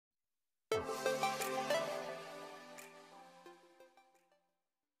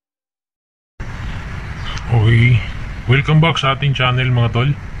Okay, welcome back sa ating channel mga tol.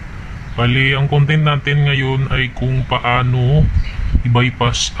 Bali, ang content natin ngayon ay kung paano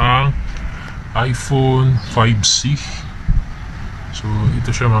i-bypass ang iPhone 5C. So, ito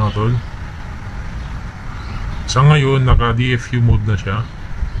siya mga tol. Sa ngayon, naka-DFU mode na siya.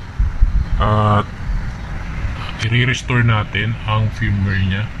 At i-restore natin ang firmware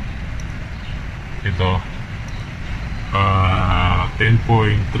niya. Ito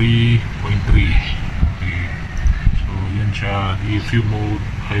 10.3.3. Yan siya, DFU mode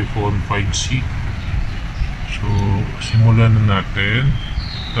iPhone 5C. So simulan na natin.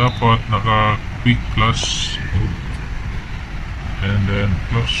 Dapat naka quick plus mode and then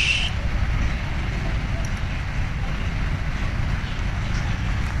plus.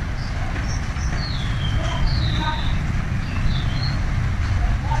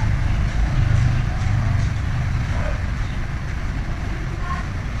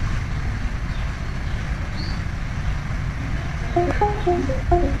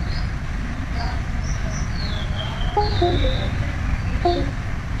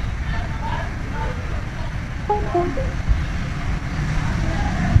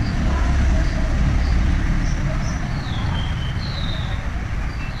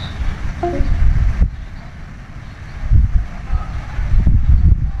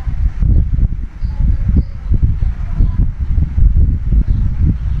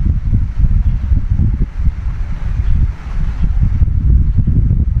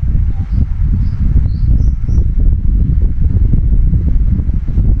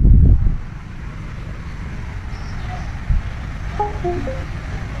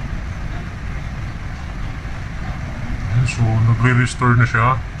 So, nagre-restore na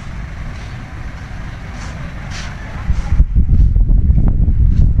siya.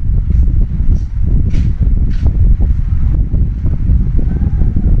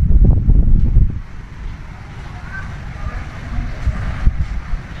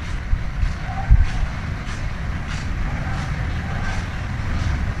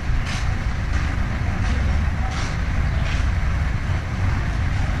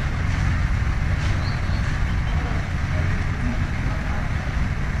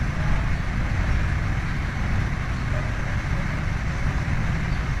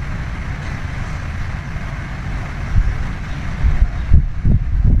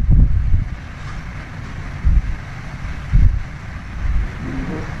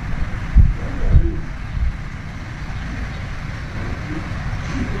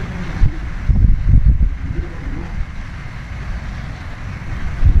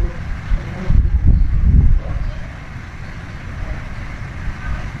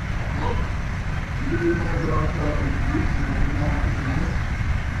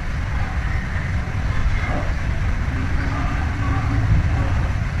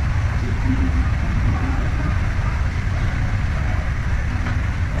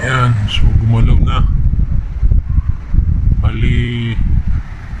 Ayan, so gumalaw na. Bali,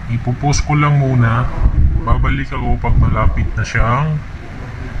 ipopost ko lang muna. Babalik ako pag malapit na siyang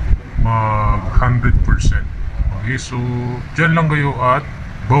mag 100%. Okay, so dyan lang kayo at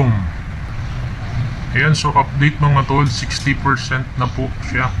boom. Ayan, so update mga tol, 60% na po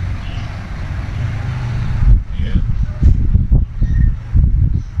siya. Ayan.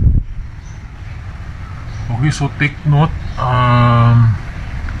 Okay, so take note,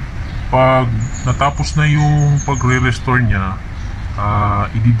 pag natapos na yung pagre-restore niya,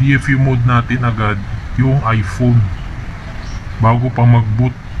 i-DFU mode natin agad yung iPhone bago pa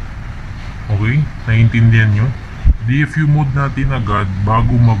mag-boot. Okay, naiintindihan nyo? DFU mode natin agad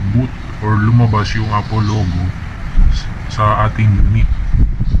bago mag-boot or lumabas yung Apple logo sa ating unit.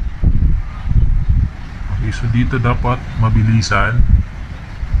 Okay, so dito dapat mabilisan.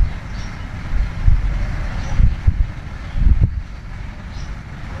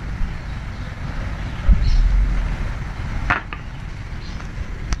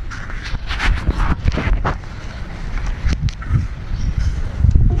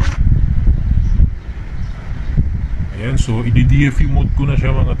 Ayan, so i-DFU mode ko na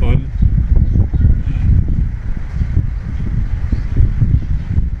siya mga tol.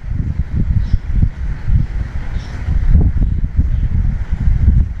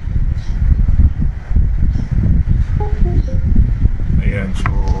 Ayan,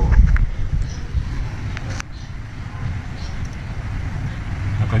 so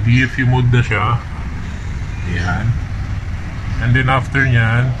naka-DFU mode na siya. Ayan. And then after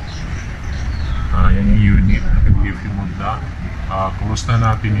nyan, yan yung unit, naka-DFU mode na. Close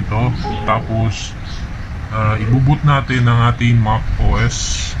na natin ito. Tapos ibuboot natin ang ating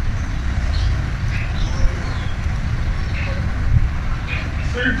MacOS.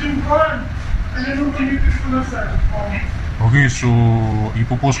 Searching for Okay, so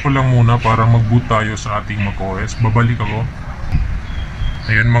ipopost ko lang muna para mag-boot tayo sa ating macOS. Babalik ako.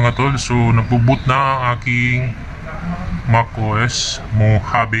 Ayan mga tol, so nagbo-boot na ang aking macOS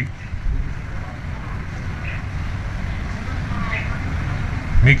MOJAVE.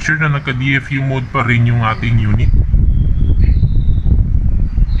 Make sure na naka-DFU mode pa rin yung ating unit.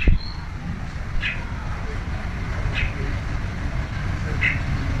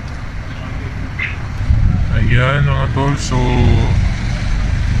 Ayan mga tol, so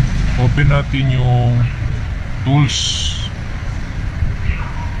open natin yung tools,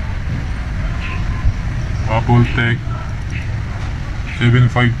 Apple Tech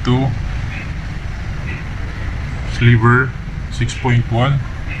 752 Sliver 6.1.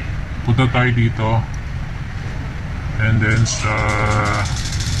 Punta tayo dito, and then sa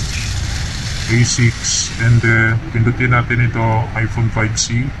A6, and then pindutin natin ito iPhone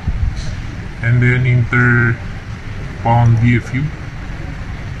 5C, and then enter pound DFU.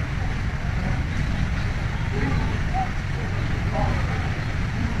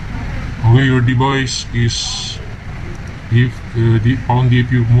 Okay, your device is pound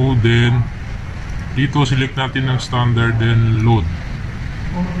DFU mode, then dito select natin ng standard, then load.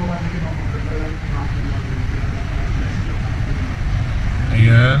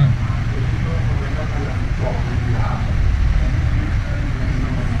 Ayan.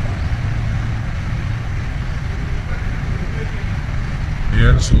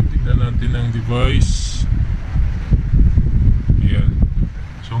 Ayan, so tignan natin ang device. Ayan.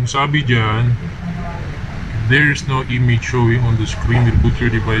 So ang sabi dyan, there is no image showing on the screen. Reboot your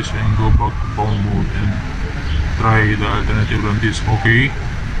device and go back to phone mode and try the alternative on this. Okay.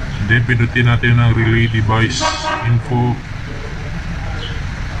 And then pindutin natin ang relay device info.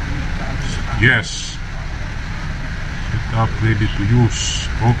 Yes. Set up, ready to use.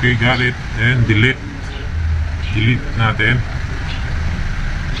 Okay, got it. And delete. Delete natin.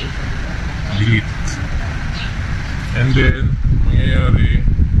 Delete. And then mangyayari,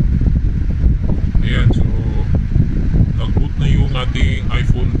 ayan, so nag-boot na yung ating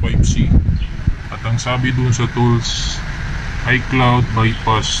iPhone 5C, at ang sabi dun sa tools, iCloud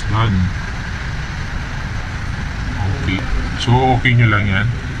bypass done. Okay, so okay nyo lang yan.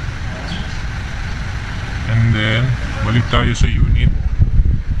 And then balik tayo sa unit.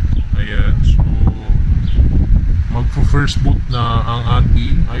 Ayan, so magpo-first boot na ang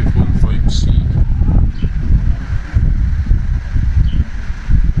ating iPhone 5C.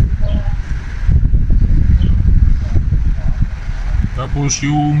 Tapos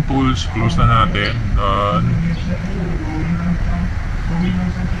yung tools, close na natin. Done.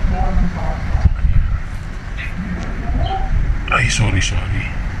 Ay, sorry.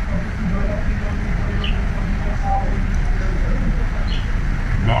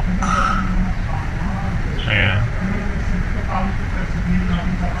 Lock. Ayan.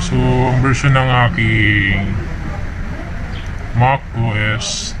 So, ang version ng aking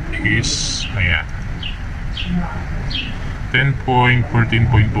macOS is, ayan,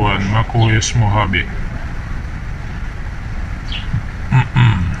 10.14.1 macOS MOJAVE.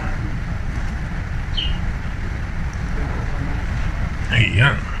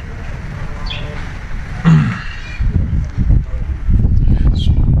 Ayan.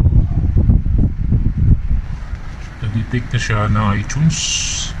 So, na-detect na siya ng iTunes.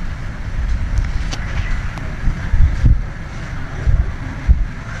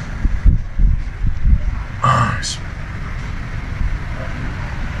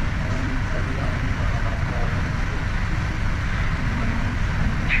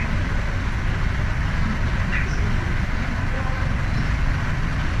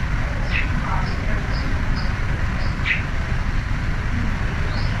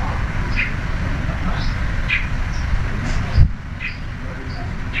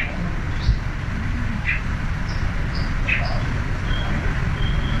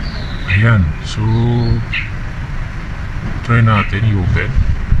 Ayan, so try natin i-open.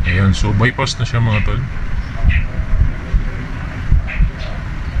 Ayan, so bypass na siya mga tol.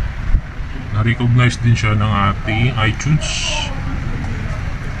 Na-recognize din siya ng ating iTunes.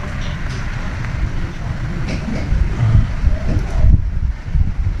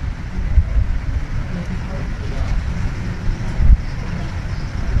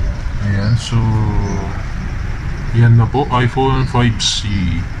 Ayan, so yan na po, iPhone 5C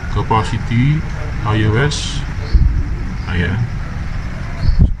capacity, iOS. Ayan.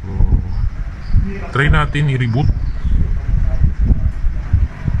 So, try natin i-reboot.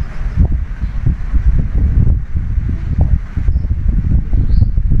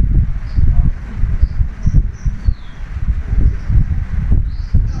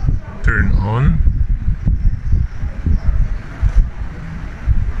 Turn on.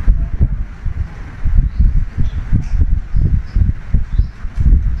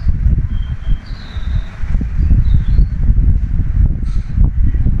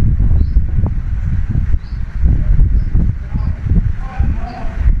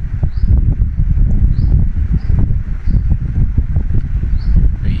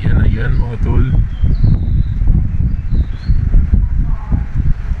 Yan mga tol.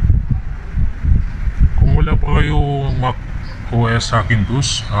 Kung wala pa kayong MacOS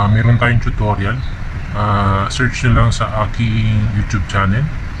Hackintosh, meron tayong tutorial. Search nyo lang sa aking YouTube channel.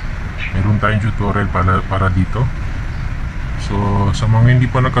 Meron tayong tutorial para dito. So sa mga hindi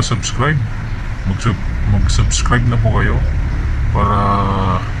pa nakasubscribe, mag-subscribe na po kayo para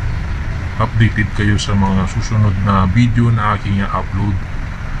updated kayo sa mga susunod na video na aking i-upload.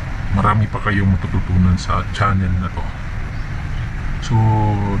 Marami pa kayong matututunan sa channel na to. So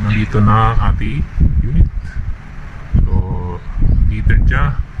nandito na ang ating unit. So untethered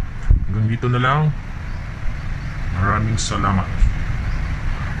siya. Hanggang dito na lang. Maraming salamat.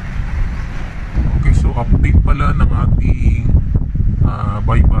 Okay, so update pala ng ating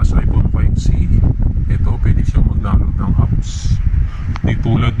bypass iPhone 5C. Ito, pwede siyang mag-download ng apps. Di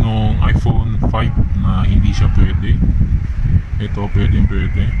tulad nung iPhone 5 na hindi siya pwede. Ito, pwede.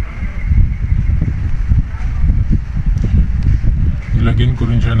 Ilagyan ko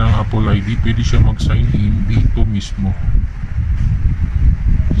rin siya ng Apple ID. Pwede siya mag-sign in dito mismo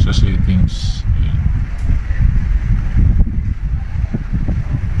sa settings. Ayan.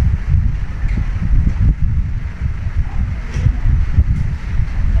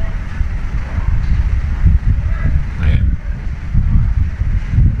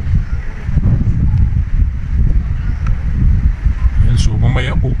 So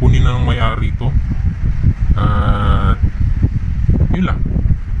mamaya kukunin na ng may-ari ito. Yun lang.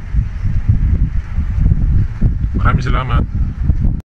 Maraming salamat.